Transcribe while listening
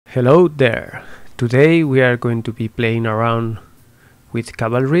Hello there! Today we are going to be playing around with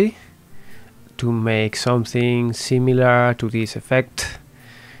Cavalry to make something similar to this effect,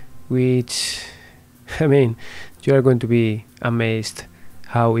 which, you are going to be amazed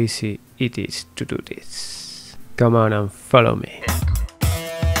how easy it is to do this. Come on and follow me.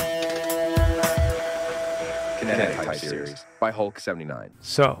 Kinetic Type Series by Hulk79.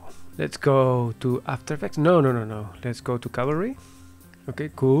 So, let's go to After Effects. No. Let's go to Cavalry.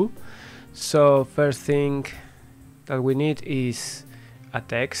 Okay, cool. So first thing that we need is a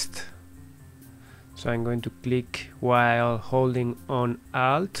text. So I'm going to click while holding on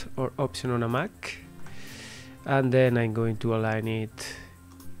Alt or Option on a Mac, and then I'm going to align it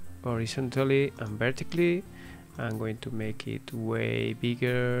horizontally and vertically. I'm going to make it way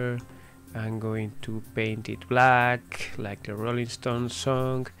bigger. I'm going to paint it black like the Rolling Stones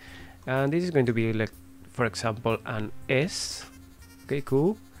song, and this is going to be like, for example, an S. Okay,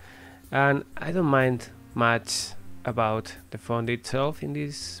 cool. And I don't mind much about the font itself in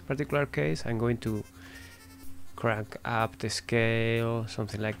this particular case. I'm going to crank up the scale,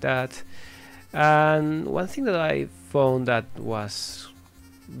 something like that. And one thing that I found that was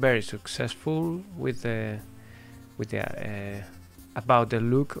very successful with the about the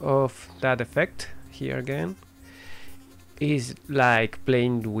look of that effect here again is like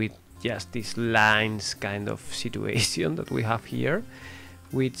playing with just these lines kind of situation that we have here,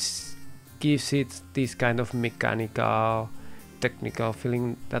 which gives it this kind of mechanical, technical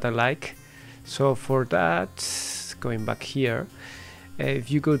feeling that I like. So for that, going back here,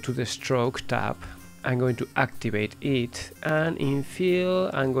 if you go to the stroke tab, I'm going to activate it, and in fill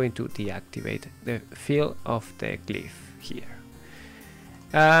I'm going to deactivate the fill of the glyph here.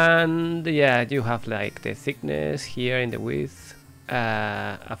 And yeah, you have like the thickness here in the width.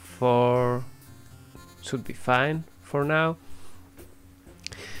 A 4 should be fine for now.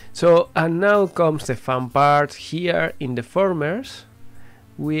 So, and now comes the fun part. Here in Deformers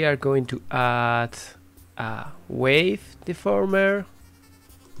we are going to add a wave deformer,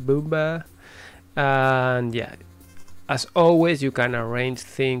 boomba, and yeah, as always you can arrange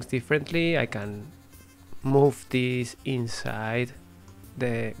things differently. I can move this inside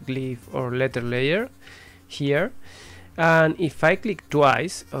the glyph or letter layer here, and if I click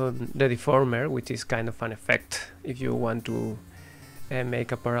twice on the deformer, which is kind of an effect if you want to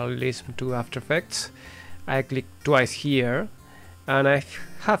make a parallelism to After Effects, I click twice here, and I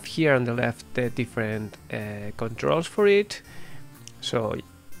have here on the left the different controls for it. So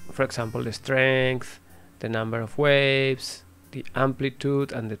for example, the strength, the number of waves, the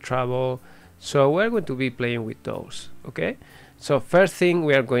amplitude and the treble. So we're going to be playing with those. Okay, so first thing,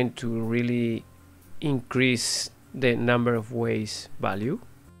 we are going to really increase the number of waves value,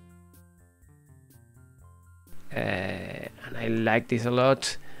 and I like this a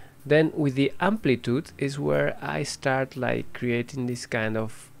lot. Then with the amplitude is where I start like creating this kind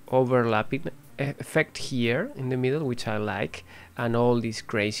of overlapping effect here in the middle, which I like, and all this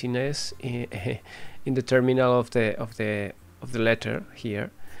craziness in the terminal of the letter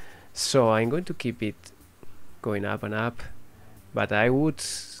here. So I'm going to keep it going up and up, but I would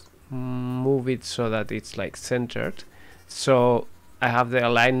move it so that it's like centered. So I have the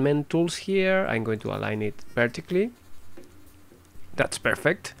alignment tools here. I'm going to align it vertically. That's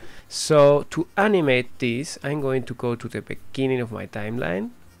perfect. So to animate this, I'm going to go to the beginning of my timeline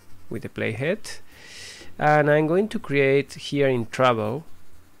with the playhead, and I'm going to create here in treble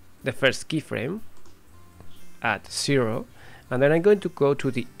the first keyframe at 0, and then I'm going to go to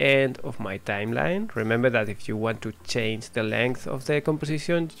the end of my timeline. Remember that if you want to change the length of the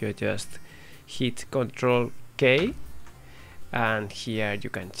composition, you just hit Ctrl K, and here you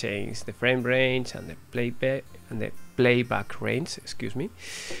can change the frame range and the playback range, excuse me.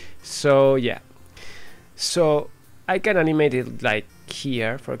 So yeah, so I can animate it like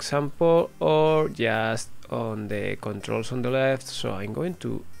here, for example, or just on the controls on the left. So I'm going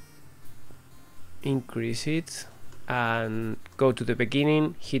to increase it and go to the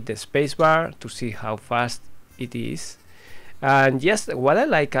beginning, hit the spacebar to see how fast it is. And just what I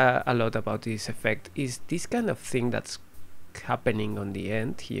like a lot about this effect is this kind of thing that's happening on the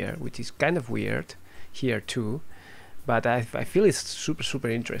end here, which is kind of weird here too, but I feel it's super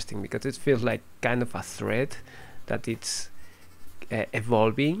interesting because it feels like kind of a thread that it's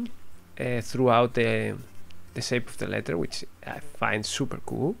evolving throughout the shape of the letter, which I find super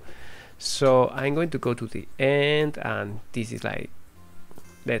cool. So I'm going to go to the end, and this is like,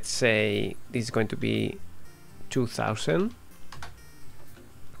 let's say this is going to be 2000,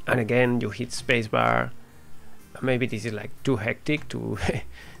 and again you hit spacebar. Maybe this is like too hectic, too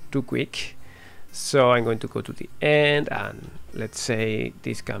quick. So I'm going to go to the end, and let's say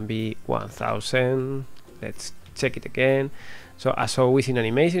this can be 1000. Let's check it again. So as always in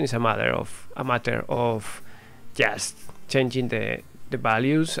animation, it's a matter of just changing the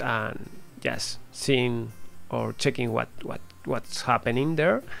values and just seeing or checking what's happening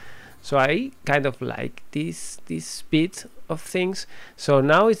there. So I kind of like this speed of things. So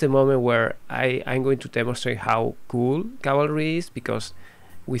now is the moment where I'm going to demonstrate how cool Cavalry is, because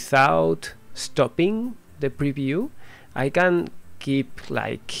without stopping the preview, I can keep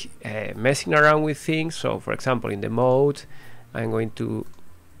like messing around with things. So for example, in the mode, I'm going to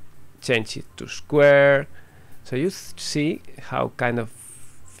change it to square. So you see how kind of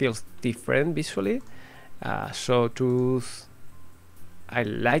feels different visually. Sawtooth, I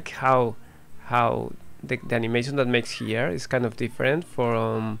like how the animation that makes here is kind of different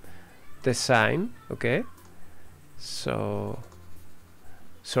from the sign. Okay, so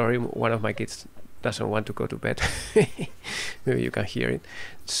sorry, one of my kids doesn't want to go to bed. Maybe you can hear it.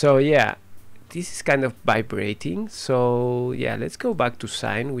 So yeah, this is kind of vibrating. So yeah, let's go back to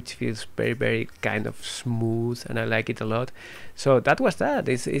sign, which feels very kind of smooth, and I like it a lot. So that was that.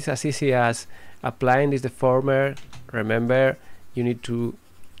 It's as easy as applying this deformer. Remember, you need to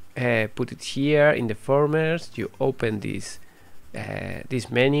put it here in deformers. You open this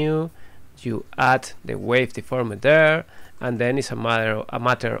menu, you add the wave deformer there, and then it's a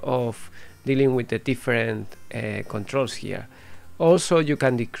matter of dealing with the different controls here. Also, you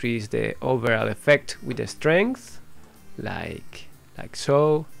can decrease the overall effect with the strength, like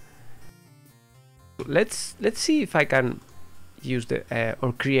so. Let's see if I can use the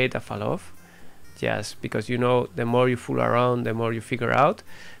or create a fall off, just because, you know, the more you fool around, the more you figure out.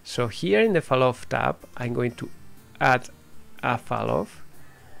 So here in the fall off tab, I'm going to add a fall off,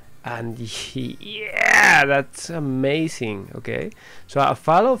 and yeah, that's amazing. Okay, so a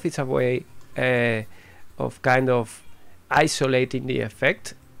fall off is a way of kind of isolating the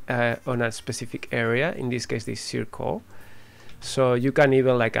effect on a specific area, in this case this circle. So you can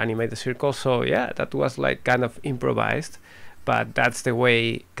even like animate the circle. So yeah, that was like kind of improvised, but that's the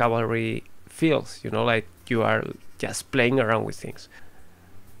way Cavalry feels, you know, like you are just playing around with things.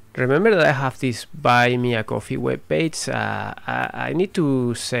 Remember that I have this Buy Me a Coffee webpage. I need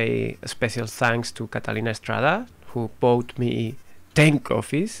to say a special thanks to Catalina Estrada, who bought me 10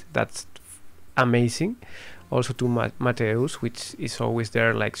 coffees. That's amazing. Also to Mateus, which is always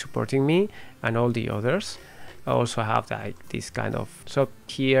there like supporting me, and all the others. I also have like this kind of shop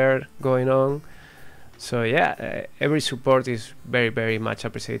here going on. So yeah, every support is very much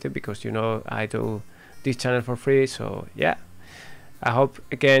appreciated, because, you know, I do this channel for free. So yeah, I hope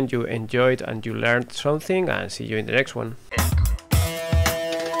again you enjoyed and you learned something, and see you in the next one.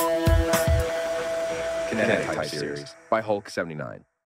 Kinetic Type Series by Hulk 79.